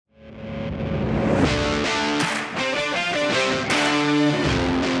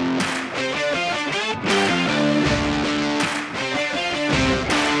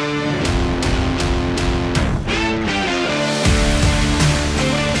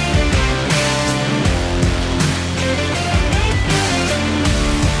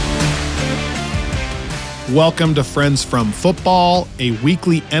Welcome to Friends from Football, a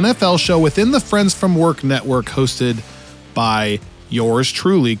weekly NFL show within the Friends from Work network hosted by yours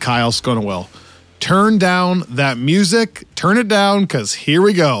truly, Kyle Sconowell. Turn down that music, turn it down, because here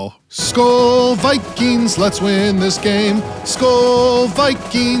we go. Skol Vikings, let's win this game. Skol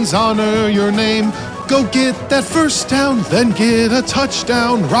Vikings, honor your name. Go get that first down, then get a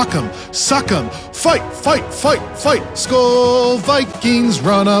touchdown. Rock 'em, suck 'em, fight, fight, fight, fight. Skol Vikings,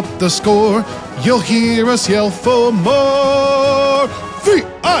 run up the score. You'll hear us yell for more.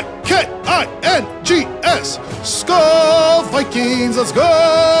 V-I-K-I-N-G-S. Skol Vikings, let's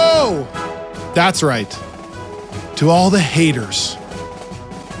go. That's right. To all the haters,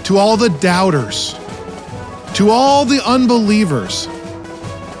 to all the doubters, to all the unbelievers,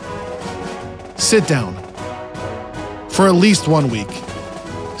 sit down. For at least 1 week,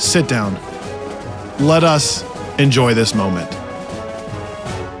 sit down. Let us enjoy this moment.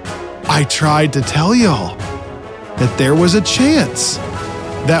 I tried to tell y'all that there was a chance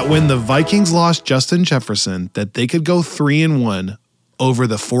that when the Vikings lost Justin Jefferson, that they could go 3-1 over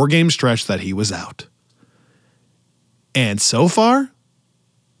the 4-game stretch that he was out. And so far,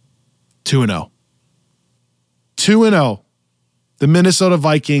 2-0. 2-0. The Minnesota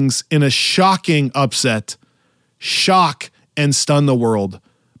Vikings in a shocking upset, shock and stun the world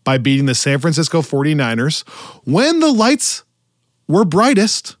by beating the San Francisco 49ers when the lights were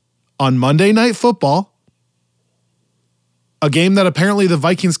brightest on Monday Night Football, a game that apparently the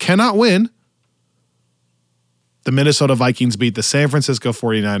Vikings cannot win. The Minnesota Vikings beat the San Francisco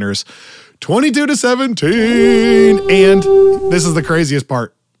 49ers 22-17. And this is the craziest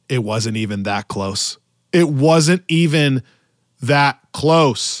part. It wasn't even that close. It wasn't even that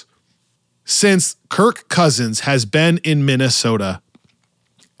close. Since Kirk Cousins has been in Minnesota,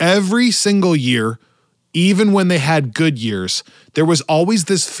 every single year, even when they had good years, there was always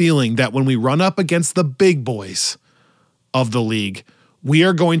this feeling that when we run up against the big boys of the league, we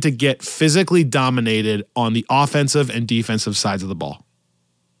are going to get physically dominated on the offensive and defensive sides of the ball.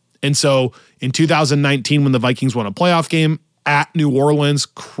 And so in 2019, when the Vikings won a playoff game at New Orleans,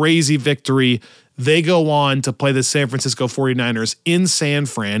 crazy victory, they go on to play the San Francisco 49ers in San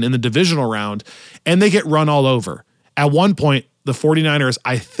Fran in the divisional round, and they get run all over. At one point, the 49ers,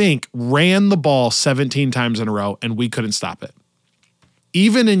 I think, ran the ball 17 times in a row, and we couldn't stop it.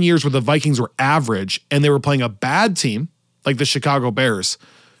 Even in years where the Vikings were average and they were playing a bad team, like the Chicago Bears,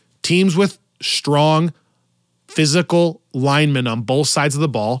 teams with strong, physical linemen on both sides of the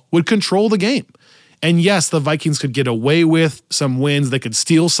ball would control the game. And yes, the Vikings could get away with some wins. They could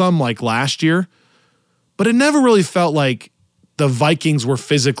steal some like last year, but it never really felt like the Vikings were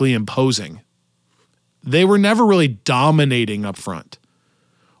physically imposing. They were never really dominating up front.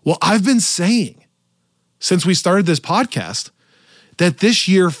 Well, I've been saying since we started this podcast that this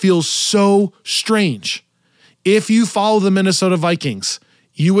year feels so strange. If you follow the Minnesota Vikings,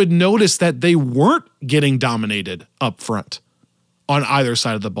 you would notice that they weren't getting dominated up front on either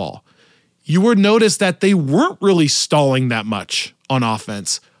side of the ball. You would notice that they weren't really stalling that much on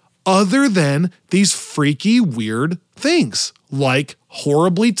offense, other than these freaky, weird things like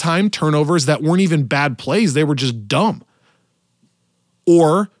horribly timed turnovers that weren't even bad plays. They were just dumb.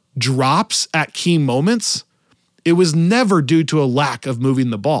 Or drops at key moments. It was never due to a lack of moving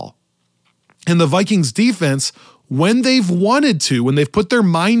the ball. And the Vikings defense, when they've wanted to, when they've put their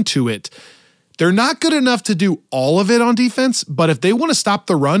mind to it, they're not good enough to do all of it on defense, but if they want to stop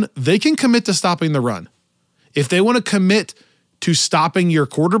the run, they can commit to stopping the run. If they want to commit to stopping your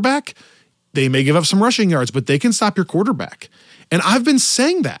quarterback, they may give up some rushing yards, but they can stop your quarterback. And I've been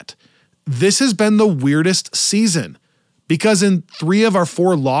saying that. This has been the weirdest season because in 3 of our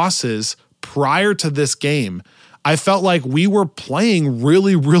 4 losses prior to this game, I felt like we were playing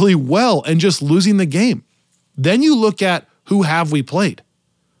really, really well and just losing the game. Then you look at who have we played.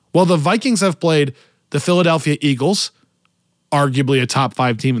 Well, the Vikings have played the Philadelphia Eagles, arguably a top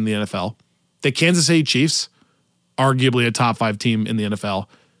 5 team in the NFL, the Kansas City Chiefs, arguably a top 5 team in the NFL,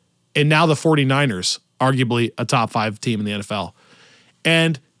 and now the 49ers, arguably a top 5 team in the NFL.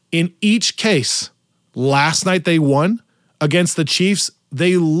 And in each case, last night they won against the Chiefs.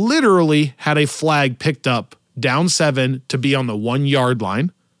 They literally had a flag picked up down 7 to be on the 1-yard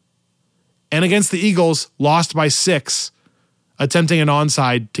line. And against the Eagles, lost by 6, attempting an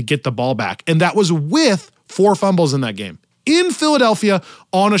onside to get the ball back. And that was with 4 fumbles in that game in Philadelphia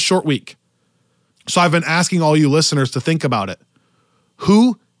on a short week. So I've been asking all you listeners to think about it.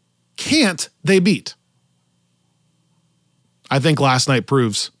 Who can't they beat? I think last night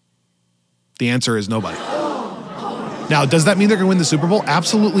proves the answer is nobody. Now, does that mean they're going to win the Super Bowl?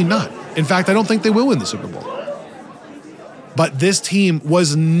 Absolutely not. In fact, I don't think they will win the Super Bowl. But this team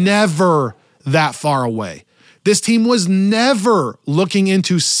was never that far away. This team was never looking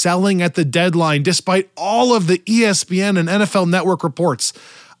into selling at the deadline, despite all of the ESPN and NFL Network reports.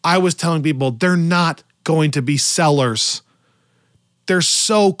 I was telling people they're not going to be sellers. They're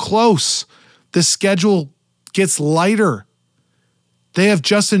so close. The schedule gets lighter. They have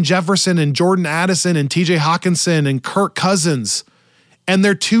Justin Jefferson and Jordan Addison and TJ Hawkinson and Kirk Cousins. And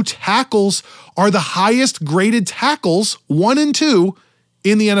their two tackles are the highest graded tackles, 1 and 2,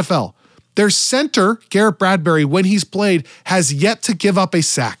 in the NFL. Their center, Garrett Bradbury, when he's played, has yet to give up a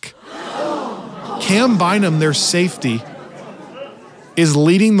sack. Cam Bynum, their safety, is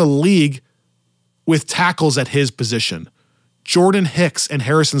leading the league with tackles at his position. Jordan Hicks and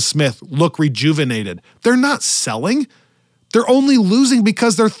Harrison Smith look rejuvenated. They're not selling. They're only losing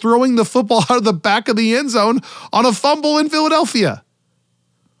because they're throwing the football out of the back of the end zone on a fumble in Philadelphia.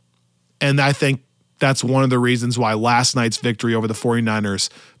 And I think that's one of the reasons why last night's victory over the 49ers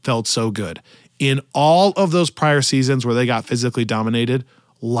felt so good. In all of those prior seasons where they got physically dominated,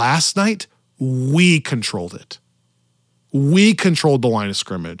 last night, we controlled it. We controlled the line of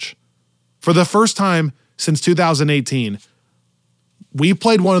scrimmage. For the first time since 2018, we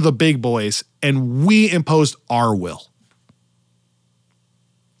played one of the big boys and we imposed our will.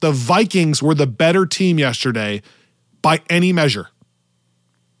 The Vikings were the better team yesterday by any measure.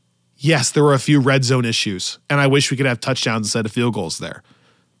 Yes, there were a few red zone issues, and I wish we could have touchdowns instead of field goals there.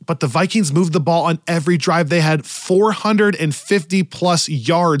 But the Vikings moved the ball on every drive. They had 450 plus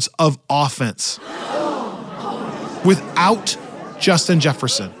yards of offense without Justin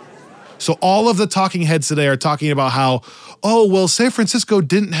Jefferson. So all of the talking heads today are talking about how, oh, well, San Francisco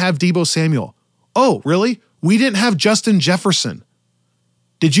didn't have Deebo Samuel. Oh, really? We didn't have Justin Jefferson.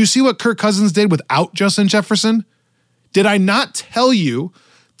 Did you see what Kirk Cousins did without Justin Jefferson? Did I not tell you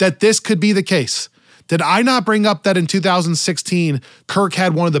that this could be the case? Did I not bring up that in 2016, Kirk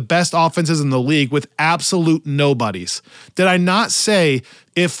had one of the best offenses in the league with absolute nobodies? Did I not say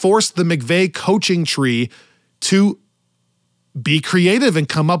it forced the McVay coaching tree to be creative and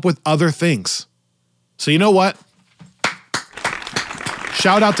come up with other things? So you know what?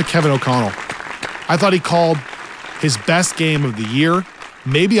 Shout out to Kevin O'Connell. I thought he called his best game of the year,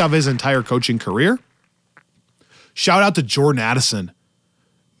 maybe of his entire coaching career. Shout out to Jordan Addison,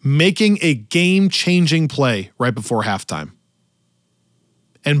 making a game-changing play right before halftime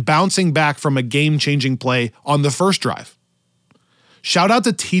and bouncing back from a game-changing play on the first drive. Shout out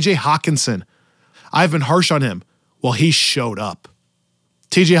to TJ Hawkinson. I've been harsh on him. Well, he showed up.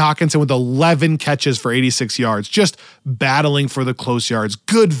 TJ Hawkinson with 11 catches for 86 yards, just battling for the close yards,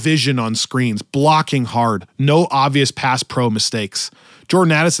 good vision on screens, blocking hard, no obvious pass pro mistakes.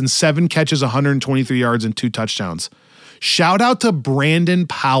 Jordan Addison, 7 catches, 123 yards, and 2 touchdowns. Shout out to Brandon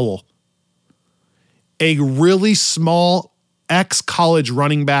Powell, a really small ex-college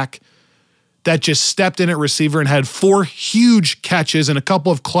running back that just stepped in at receiver and had 4 huge catches and a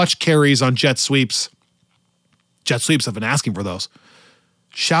couple of clutch carries on jet sweeps. Jet sweeps have been asking for those.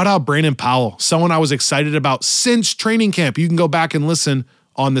 Shout out Brandon Powell, someone I was excited about since training camp. You can go back and listen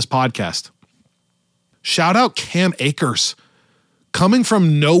on this podcast. Shout out Cam Akers, coming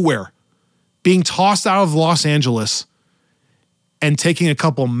from nowhere, being tossed out of Los Angeles and taking a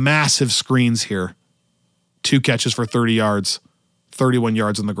couple massive screens here. 2 catches for 30 yards, 31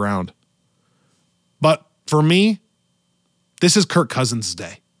 yards on the ground. But for me, this is Kirk Cousins'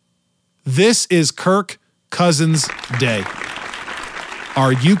 day. This is Kirk Cousins' day.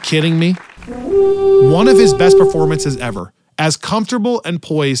 Are you kidding me? One of his best performances ever, as comfortable and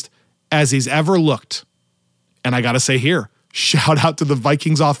poised as he's ever looked. And I got to say here, shout out to the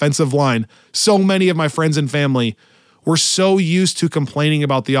Vikings offensive line. So many of my friends and family were so used to complaining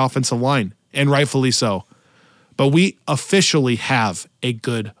about the offensive line, and rightfully so. But we officially have a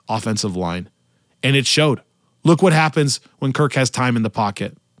good offensive line, and it showed. Look what happens when Kirk has time in the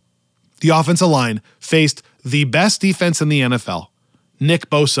pocket. The offensive line faced the best defense in the NFL,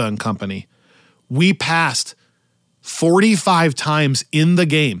 Nick Bosa and company. We passed 45 times in the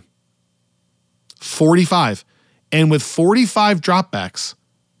game. 45. And with 45 dropbacks,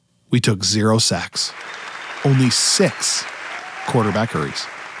 we took 0 sacks. Only 6 quarterback hurries.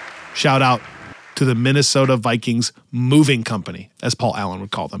 Shout out to the Minnesota Vikings moving company, as Paul Allen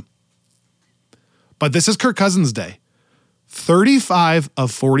would call them. But this is Kirk Cousins' day. 35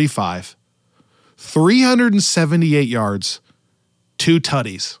 of 45, 378 yards, 2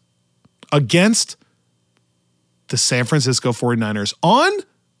 tutties against the San Francisco 49ers on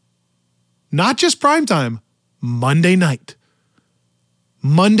not just primetime, Monday night.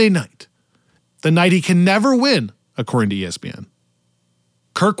 Monday night. The night he can never win, according to ESPN.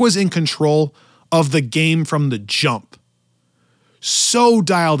 Kirk was in control of the game from the jump. so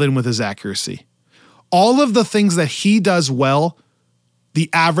dialed in with his accuracy. All of the things that he does well, the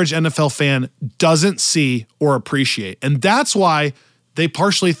average NFL fan doesn't see or appreciate. And that's why they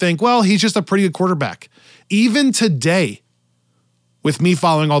partially think, well, he's just a pretty good quarterback. Even today, with me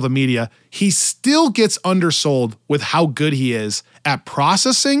following all the media, he still gets undersold with how good he is at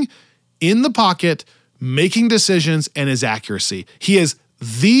processing in the pocket, making decisions, and his accuracy. He is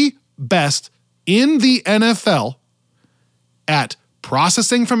the best in the NFL at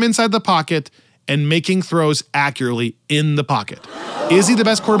processing from inside the pocket and making throws accurately in the pocket. Is he the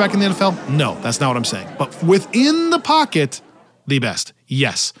best quarterback in the NFL? No, that's not what I'm saying. But within the pocket, the best.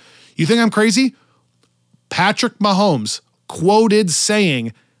 Yes. You think I'm crazy? Patrick Mahomes quoted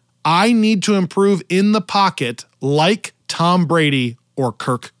saying, I need to improve in the pocket like Tom Brady or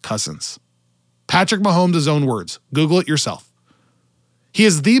Kirk Cousins. Patrick Mahomes' own words. Google it yourself. He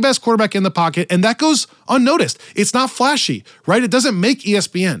is the best quarterback in the pocket, and that goes unnoticed. It's not flashy, right? It doesn't make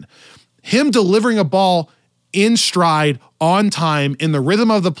ESPN. Him delivering a ball in stride, on time, in the rhythm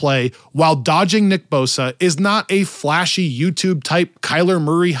of the play, while dodging Nick Bosa is not a flashy YouTube-type Kyler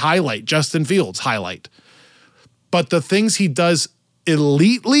Murray highlight, Justin Fields highlight. But the things he does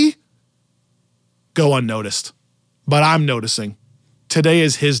elitely go unnoticed. But I'm noticing. Today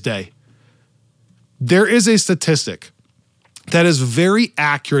is his day. There is a statistic that is very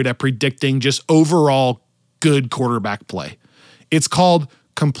accurate at predicting just overall good quarterback play. It's called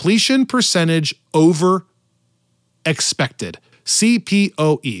completion percentage over expected,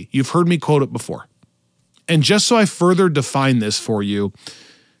 CPOE. You've heard me quote it before. And just so I further define this for you,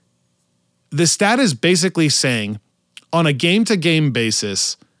 the stat is basically saying on a game-to-game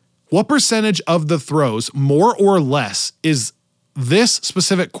basis, what percentage of the throws, more or less, is this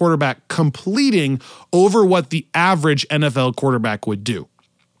specific quarterback completing over what the average NFL quarterback would do.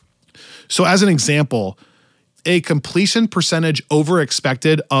 So as an example, a completion percentage over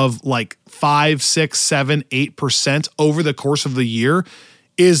expected of like 5, 6, 7, 8% over the course of the year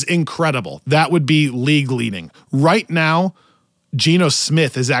is incredible. That would be league leading. Right now, Geno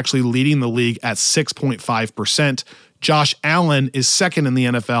Smith is actually leading the league at 6.5%. Josh Allen is second in the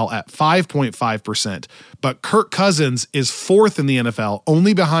NFL at 5.5%, but Kirk Cousins is fourth in the NFL,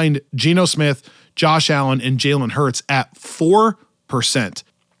 only behind Geno Smith, Josh Allen, and Jalen Hurts at 4%.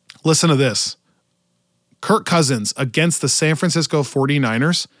 Listen to this. Kirk Cousins against the San Francisco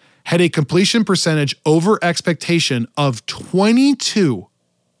 49ers had a completion percentage over expectation of 22.3%.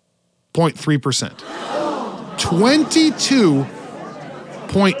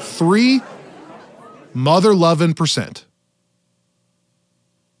 22.3 mother-loving percent.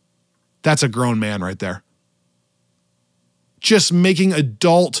 That's a grown man right there. Just making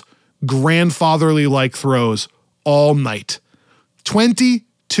adult, grandfatherly-like throws all night.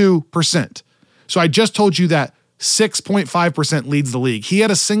 22%. So I just told you that 6.5% leads the league. He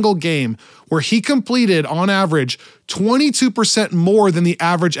had a single game where he completed, on average, 22% more than the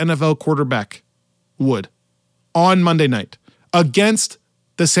average NFL quarterback would on Monday night against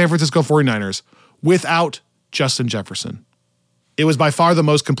the San Francisco 49ers without Justin Jefferson. It was by far the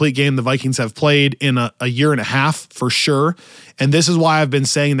most complete game the Vikings have played in a year and a half for sure. And this is why I've been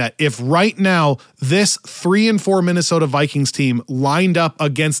saying that if right now this 3-4 Minnesota Vikings team lined up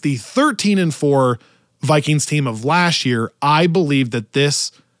against the 13-4 Vikings team of last year, I believe that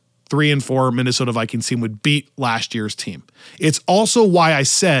this 3-4 Minnesota Vikings team would beat last year's team. It's also why I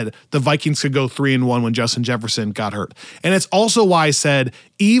said the Vikings could go 3-1 when Justin Jefferson got hurt. And it's also why I said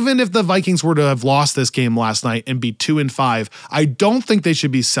even if the Vikings were to have lost this game last night and be 2-5, I don't think they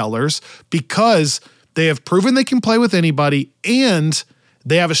should be sellers because they have proven they can play with anybody and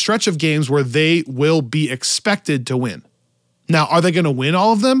they have a stretch of games where they will be expected to win. Now, are they going to win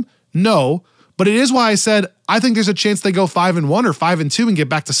all of them? No. But it is why I said, I think there's a chance they go 5-1 or 5-2 and get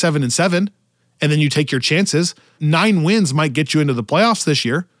back to 7-7. And then you take your chances. 9 wins might get you into the playoffs this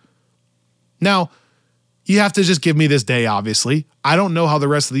year. Now, you have to just give me this day, obviously. I don't know how the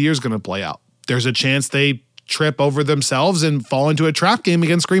rest of the year is going to play out. There's a chance they trip over themselves and fall into a trap game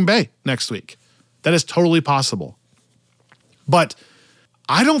against Green Bay next week. That is totally possible. But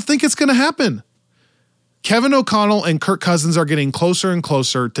I don't think it's going to happen. Kevin O'Connell and Kirk Cousins are getting closer and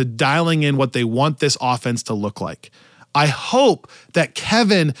closer to dialing in what they want this offense to look like. I hope that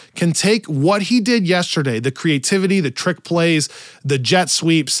Kevin can take what he did yesterday, the creativity, the trick plays, the jet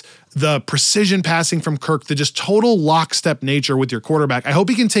sweeps, the precision passing from Kirk, the just total lockstep nature with your quarterback. I hope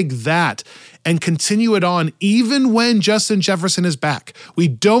he can take that and continue it on even when Justin Jefferson is back. We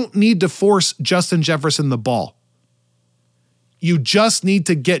don't need to force Justin Jefferson the ball. You just need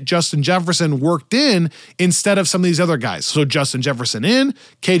to get Justin Jefferson worked in instead of some of these other guys. So Justin Jefferson in,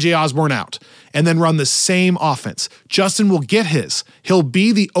 KJ Osborne out, and then run the same offense. Justin will get his. He'll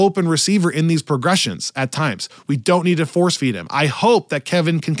be the open receiver in these progressions at times. We don't need to force feed him. I hope that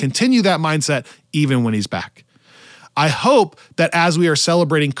Kevin can continue that mindset even when he's back. I hope that as we are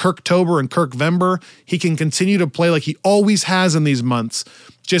celebrating Kirktober and Kirkvember, he can continue to play like he always has in these months,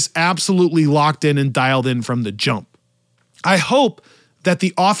 just absolutely locked in and dialed in from the jump. I hope that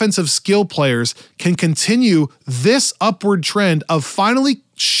the offensive skill players can continue this upward trend of finally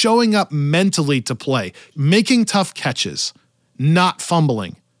showing up mentally to play, making tough catches, not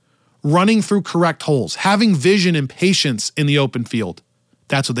fumbling, running through correct holes, having vision and patience in the open field.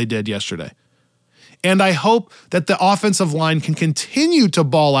 That's what they did yesterday. And I hope that the offensive line can continue to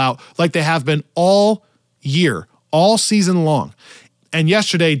ball out like they have been all year, all season long. And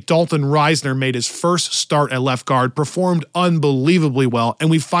yesterday, Dalton Reisner made his first start at left guard, performed unbelievably well, and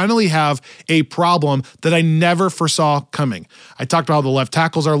we finally have a problem that I never foresaw coming. I talked about how the left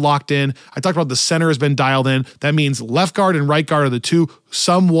tackles are locked in. I talked about the center has been dialed in. That means left guard and right guard are the two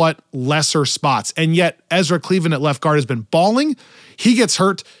somewhat lesser spots. And yet, Ezra Cleveland at left guard has been balling. He gets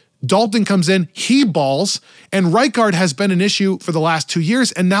hurt. Dalton comes in, he balls, and right guard has been an issue for the last 2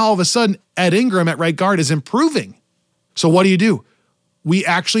 years, and now all of a sudden, Ed Ingram at right guard is improving. So what do? We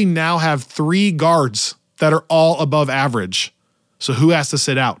actually now have 3 guards that are all above average. So who has to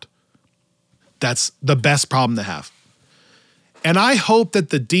sit out? That's the best problem to have. And I hope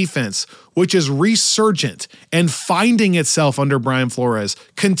that the defense, which is resurgent and finding itself under Brian Flores,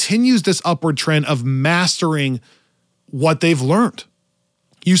 continues this upward trend of mastering what they've learned.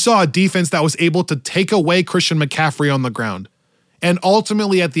 You saw a defense that was able to take away Christian McCaffrey on the ground and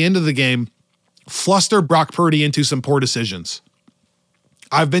ultimately at the end of the game, fluster Brock Purdy into some poor decisions.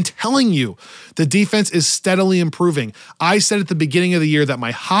 I've been telling you, the defense is steadily improving. I said at the beginning of the year that my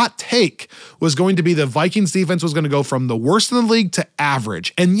hot take was going to be the Vikings defense was going to go from the worst in the league to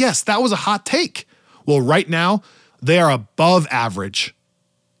average. And yes, that was a hot take. Well, right now, they are above average.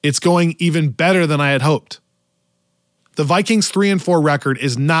 It's going even better than I had hoped. The Vikings 3-4 record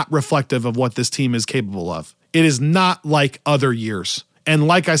is not reflective of what this team is capable of. It is not like other years. And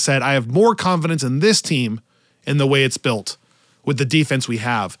like I said, I have more confidence in this team and the way it's built with the defense we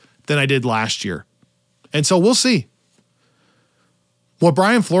have than I did last year. And so we'll see. What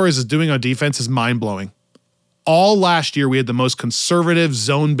Brian Flores is doing on defense is mind-blowing. All last year, we had the most conservative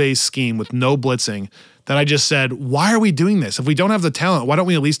zone-based scheme with no blitzing that I just said, why are we doing this? If we don't have the talent, why don't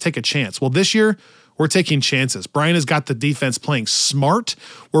we at least take a chance? Well, this year, we're taking chances. Brian has got the defense playing smart.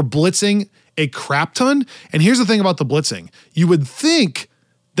 We're blitzing a crap ton. And here's the thing about the blitzing. You would think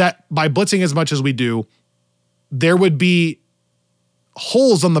that by blitzing as much as we do, there would be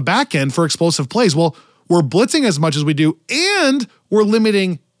holes on the back end for explosive plays. Well, we're blitzing as much as we do, and we're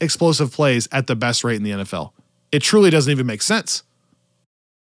limiting explosive plays at the best rate in the NFL. It truly doesn't even make sense.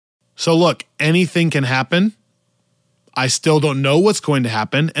 So look, anything can happen. I still don't know what's going to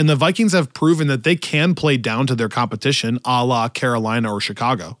happen, and the Vikings have proven that they can play down to their competition, a la Carolina or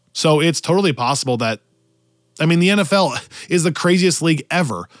Chicago. So it's totally possible that, the NFL is the craziest league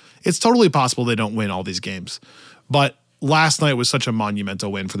ever. It's totally possible they don't win all these games. But last night was such a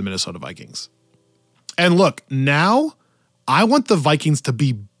monumental win for the Minnesota Vikings. And look, now I want the Vikings to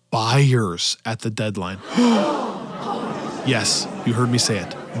be buyers at the deadline. Yes, you heard me say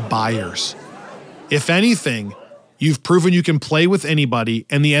it, buyers. If anything, you've proven you can play with anybody,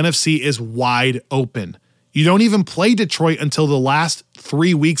 and the NFC is wide open. You don't even play Detroit until the last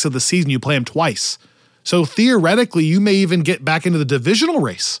 3 weeks of the season. You play them twice. So theoretically, you may even get back into the divisional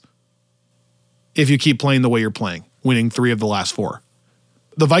race if you keep playing the way you're playing, winning 3 of the last 4.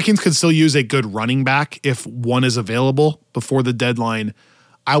 The Vikings could still use a good running back if one is available before the deadline.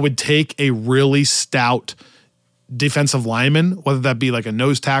 I would take a really stout defensive lineman, whether that be like a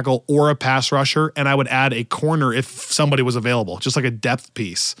nose tackle or a pass rusher, and I would add a corner if somebody was available, just like a depth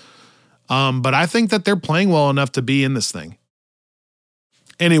piece. But I think that they're playing well enough to be in this thing.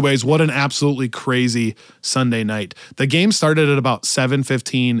 Anyways, what an absolutely crazy Sunday night. The game started at about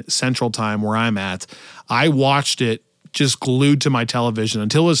 7:15 Central Time where I'm at. I watched it just glued to my television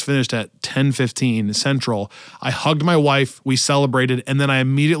until it was finished at 10:15 Central. I hugged my wife, we celebrated, and then I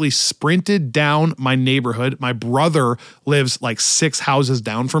immediately sprinted down my neighborhood. My brother lives like 6 houses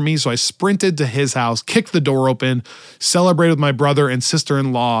down from me, so I sprinted to his house, kicked the door open, celebrated with my brother and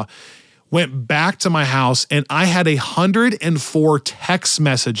sister-in-law, went back to my house, and I had 104 text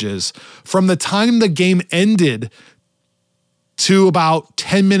messages from the time the game ended to about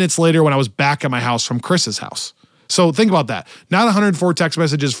 10 minutes later when I was back at my house from Chris's house. So think about that. Not 104 text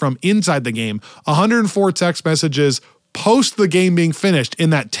messages from inside the game, 104 text messages post the game being finished in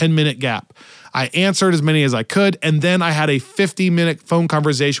that 10-minute gap. I answered as many as I could, and then I had a 50-minute phone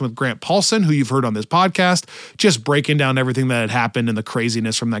conversation with Grant Paulson, who you've heard on this podcast, just breaking down everything that had happened and the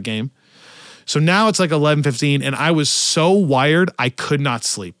craziness from that game. So now it's like 11:15, and I was so wired I could not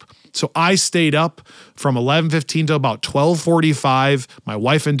sleep. So I stayed up from 11:15 to about 12:45. My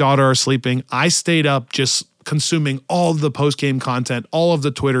wife and daughter are sleeping. I stayed up just consuming all of the post-game content, all of the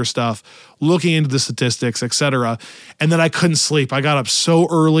Twitter stuff, looking into the statistics, etc. And then I couldn't sleep. I got up so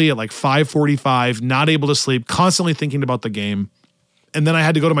early at like 5:45, not able to sleep, constantly thinking about the game. And then I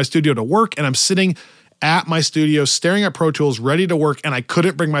had to go to my studio to work, and I'm sitting at my studio staring at Pro Tools, ready to work, and I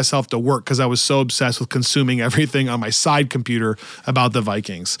couldn't bring myself to work because I was so obsessed with consuming everything on my side computer about the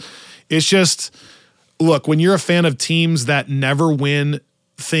Vikings. It's just, look, when you're a fan of teams that never win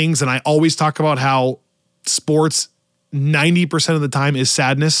things, and I always talk about how sports 90% of the time is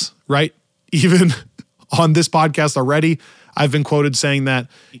sadness, right? Even on this podcast already, I've been quoted saying that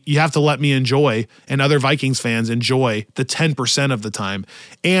you have to let me enjoy, and other Vikings fans enjoy, the 10% of the time.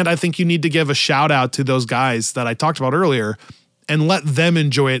 And I think you need to give a shout out to those guys that I talked about earlier and let them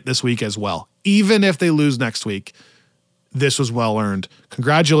enjoy it this week as well. Even if they lose next week, this was well earned.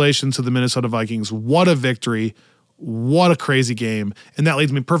 Congratulations to the Minnesota Vikings. What a victory. What a crazy game. And that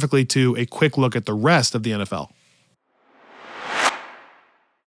leads me perfectly to a quick look at the rest of the NFL.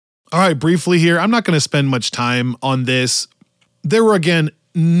 All right, briefly here, I'm not going to spend much time on this. There were, again,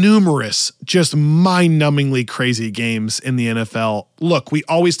 numerous, just mind-numbingly crazy games in the NFL. Look, we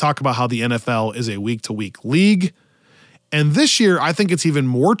always talk about how the NFL is a week-to-week league. And this year, I think it's even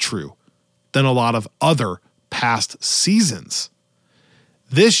more true than a lot of other past seasons.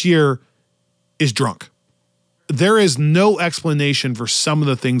 This year is drunk. There is no explanation for some of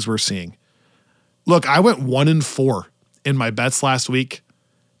the things we're seeing. Look, I went 1-4 in my bets last week.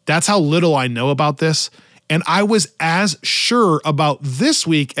 That's how little I know about this. And I was as sure about this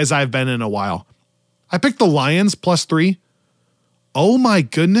week as I've been in a while. I picked the Lions +3. Oh my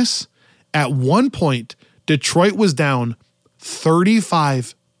goodness. At one point, Detroit was down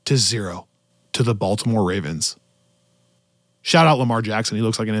 35-0 to the Baltimore Ravens. Shout out Lamar Jackson. He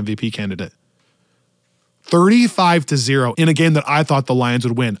looks like an MVP candidate. 35-0 in a game that I thought the Lions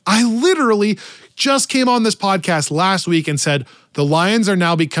would win. I literally just came on this podcast last week and said the Lions are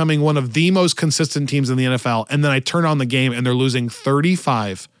now becoming one of the most consistent teams in the NFL. And then I turn on the game and they're losing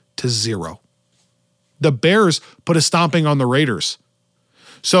 35-0. The Bears put a stomping on the Raiders.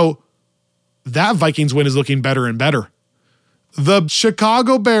 So that Vikings win is looking better and better. The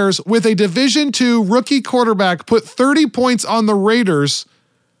Chicago Bears, with a Division II rookie quarterback, put 30 points on the Raiders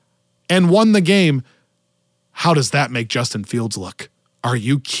and won the game. How does that make Justin Fields look? Are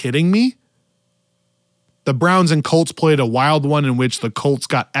you kidding me? The Browns and Colts played a wild one in which the Colts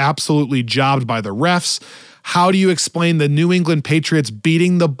got absolutely jobbed by the refs. How do you explain the New England Patriots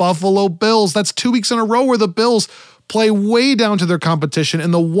beating the Buffalo Bills? That's 2 weeks in a row where the Bills play way down to their competition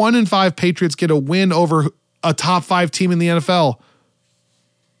and the 1-5 Patriots get a win over a top 5 team in the NFL.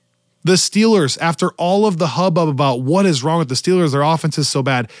 The Steelers, after all of the hubbub about what is wrong with the Steelers, their offense is so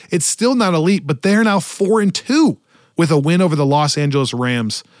bad, it's still not elite, but they're now 4-2 with a win over the Los Angeles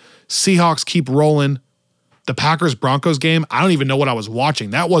Rams. Seahawks keep rolling. The Packers-Broncos game, I don't even know what I was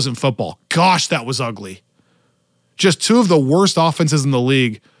watching. That wasn't football. Gosh, that was ugly. Just two of the worst offenses in the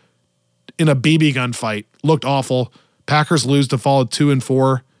league in a BB gun fight. Looked awful. Packers lose to fall at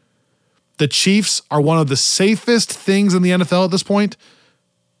 2-4. The Chiefs are one of the safest things in the NFL at this point.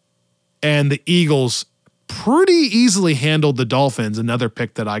 And the Eagles pretty easily handled the Dolphins, another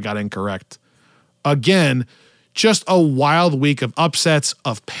pick that I got incorrect. Again, just a wild week of upsets,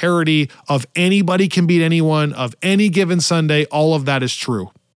 of parity, of anybody can beat anyone, of any given Sunday. All of that is true.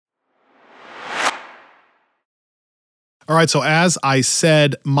 All right, so as I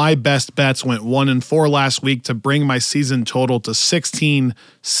said, my best bets went 1-4 last week to bring my season total to 16,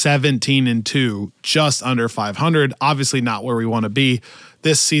 17-2, just under 500. Obviously not where we want to be.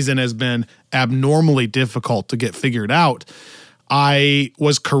 This season has been abnormally difficult to get figured out. I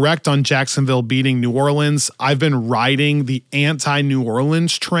was correct on Jacksonville beating New Orleans. I've been riding the anti-New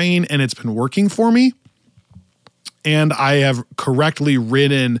Orleans train, and it's been working for me. And I have correctly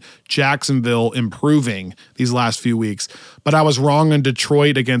ridden Jacksonville improving these last few weeks. But I was wrong on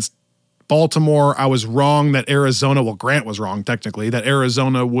Detroit against Baltimore. I was wrong that Arizona, well, Grant was wrong technically, that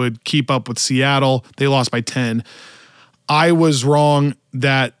Arizona would keep up with Seattle. They lost by 10. I was wrong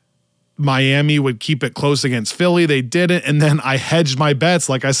that Miami would keep it close against Philly. They didn't. And then I hedged my bets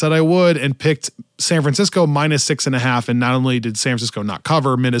like I said I would and picked San Francisco -6.5. And not only did San Francisco not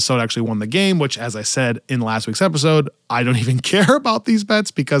cover, Minnesota actually won the game, which, as I said in last week's episode, I don't even care about these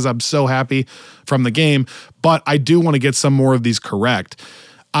bets because I'm so happy from the game. But I do want to get some more of these correct.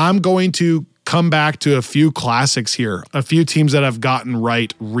 I'm going to come back to a few classics here, a few teams that I've gotten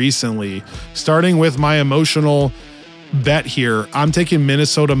right recently, starting with my emotional bet here. I'm taking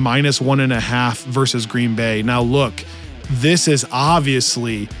Minnesota -1.5 versus Green Bay. Now look, this is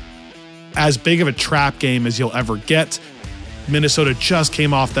obviously as big of a trap game as you'll ever get. Minnesota just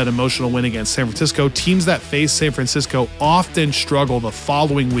came off that emotional win against San Francisco. Teams that face San Francisco often struggle the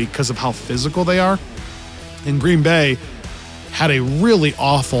following week because of how physical they are. And Green Bay had a really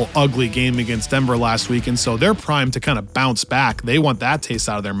awful, ugly game against Denver last week, and so they're primed to kind of bounce back. They want that taste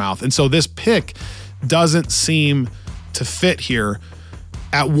out of their mouth. And so this pick doesn't seem to fit here.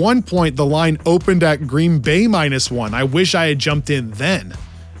 At one point, the line opened at Green Bay -1. I wish I had jumped in then.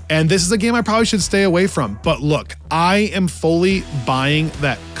 And this is a game I probably should stay away from. But look, I am fully buying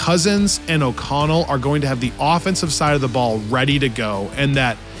that Cousins and O'Connell are going to have the offensive side of the ball ready to go, and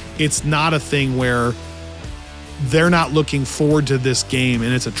that it's not a thing where they're not looking forward to this game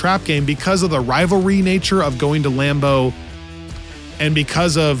and it's a trap game because of the rivalry nature of going to Lambeau. And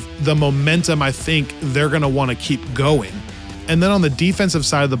because of the momentum, I think they're going to want to keep going. And then on the defensive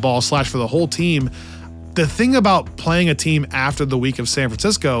side of the ball / for the whole team, the thing about playing a team after the week of San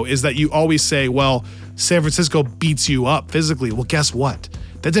Francisco is that you always say, well, San Francisco beats you up physically. Well, guess what?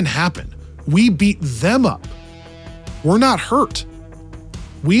 That didn't happen. We beat them up. We're not hurt.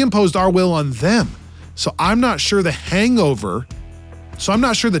 We imposed our will on them. So I'm not sure the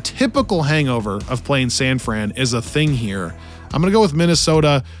typical hangover of playing San Fran is a thing here. I'm going to go with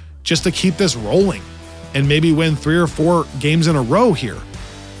Minnesota just to keep this rolling and maybe win 3 or 4 games in a row here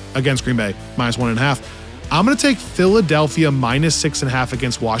against Green Bay, -1.5. I'm going to take Philadelphia -6.5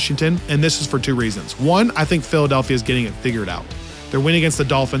 against Washington, and this is for 2 reasons. One, I think Philadelphia is getting it figured out. Their win against the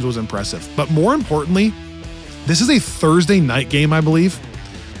Dolphins was impressive. But more importantly, this is a Thursday night game, I believe.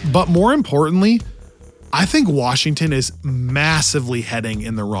 But more importantly, I think Washington is massively heading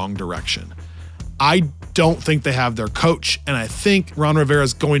in the wrong direction. I don't think they have their coach, and I think Ron Rivera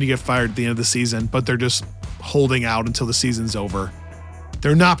is going to get fired at the end of the season, but they're just holding out until the season's over.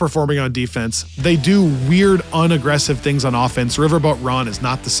 They're not performing on defense. They do weird, unaggressive things on offense. Riverboat Ron is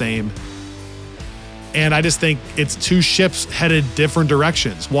not the same. And I just think it's 2 ships headed different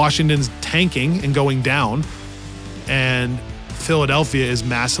directions. Washington's tanking and going down, and Philadelphia is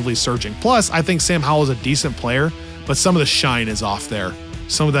massively surging. Plus, I think Sam Howell is a decent player, but some of the shine is off there.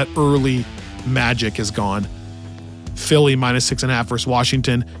 Some of that early magic is gone. Philly -6.5 versus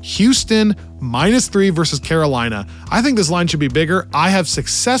Washington. Houston -3 versus Carolina. I think this line should be bigger. I have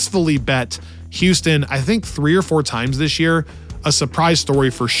successfully bet Houston, I think 3 or 4 times this year. A surprise story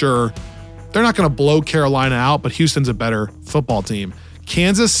for sure. They're not going to blow Carolina out, but Houston's a better football team.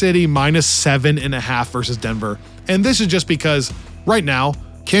 Kansas City -7.5 versus Denver. And this is just because right now,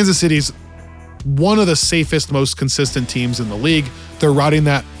 Kansas City's one of the safest, most consistent teams in the league. They're riding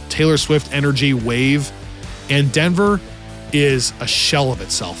that Taylor Swift energy wave. And Denver is a shell of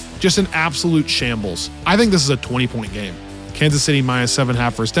itself. Just an absolute shambles. I think this is a 20-point game. Kansas City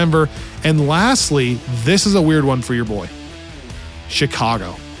 -7.5 versus Denver. And lastly, this is a weird one for your boy.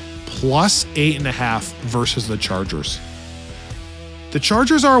 Chicago +8.5 versus the Chargers. The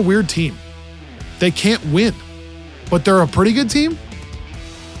Chargers are a weird team. They can't win, but they're a pretty good team.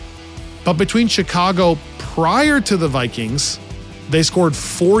 But between Chicago prior to the Vikings, they scored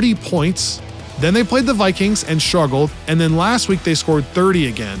 40 points. Then they played the Vikings and struggled. And then last week they scored 30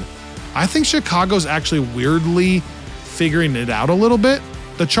 again. I think Chicago's actually weirdly figuring it out a little bit.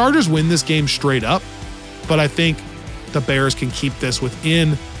 The Chargers win this game straight up, but I think the Bears can keep this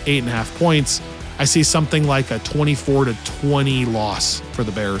within 8.5 points. I see something like a 24-20 loss for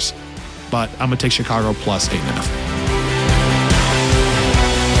the Bears, but I'm going to take Chicago +8.5.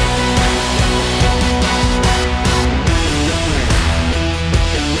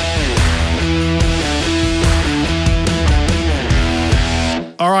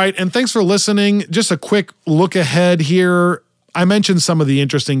 All right, and thanks for listening. Just a quick look ahead here. I mentioned some of the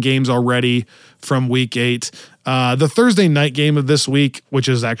interesting games already from week 8. The Thursday night game of this week, which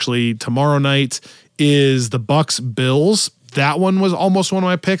is actually tomorrow night, is the Bucs-Bills. That one was almost one of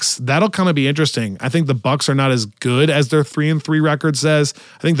my picks. That'll kind of be interesting. I think the Bucs are not as good as their 3-3 record says.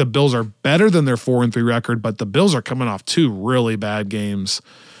 I think the Bills are better than their 4-3 record, but the Bills are coming off 2 really bad games.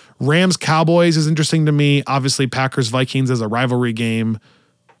 Rams-Cowboys is interesting to me. Obviously, Packers-Vikings is a rivalry game.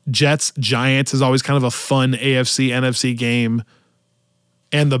 Jets-Giants is always kind of a fun AFC-NFC game.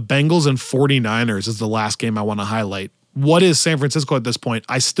 And the Bengals and 49ers is the last game I want to highlight. What is San Francisco at this point?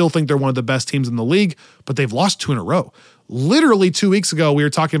 I still think they're one of the best teams in the league, but they've lost 2 in a row. Literally 2 weeks ago, we were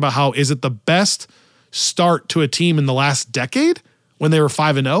talking about how is it the best start to a team in the last decade when they were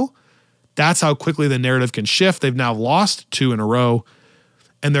 5-0? That's how quickly the narrative can shift. They've now lost 2 in a row,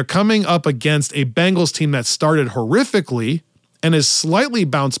 and they're coming up against a Bengals team that started horrifically and has slightly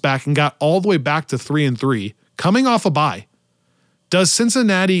bounced back and got all the way back to 3-3, coming off a bye. Does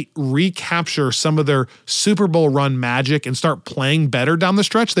Cincinnati recapture some of their Super Bowl run magic and start playing better down the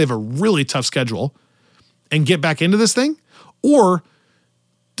stretch? They have a really tough schedule and get back into this thing? Or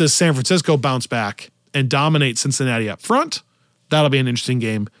does San Francisco bounce back and dominate Cincinnati up front? That'll be an interesting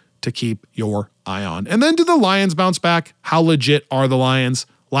game to keep your eye on. And then do the Lions bounce back? How legit are the Lions?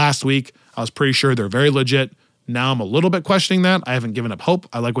 Last week, I was pretty sure they're very legit. Now I'm a little bit questioning that. I haven't given up hope.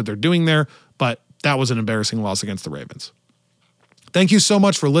 I like what they're doing there, but that was an embarrassing loss against the Ravens. Thank you so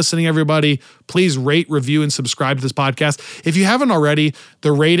much for listening, everybody. Please rate, review, and subscribe to this podcast. If you haven't already,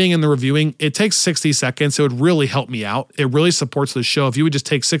 the rating and the reviewing, it takes 60 seconds. It would really help me out. It really supports the show. If you would just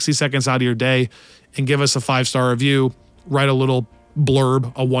take 60 seconds out of your day and give us a 5-star review, write a little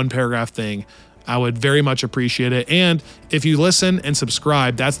blurb, a 1-paragraph thing, I would very much appreciate it. And if you listen and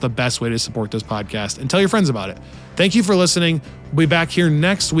subscribe, that's the best way to support this podcast. And tell your friends about it. Thank you for listening. We'll be back here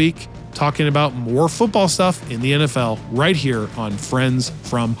next week talking about more football stuff in the NFL right here on Friends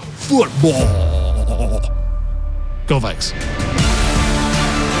from Football. Go Vikes.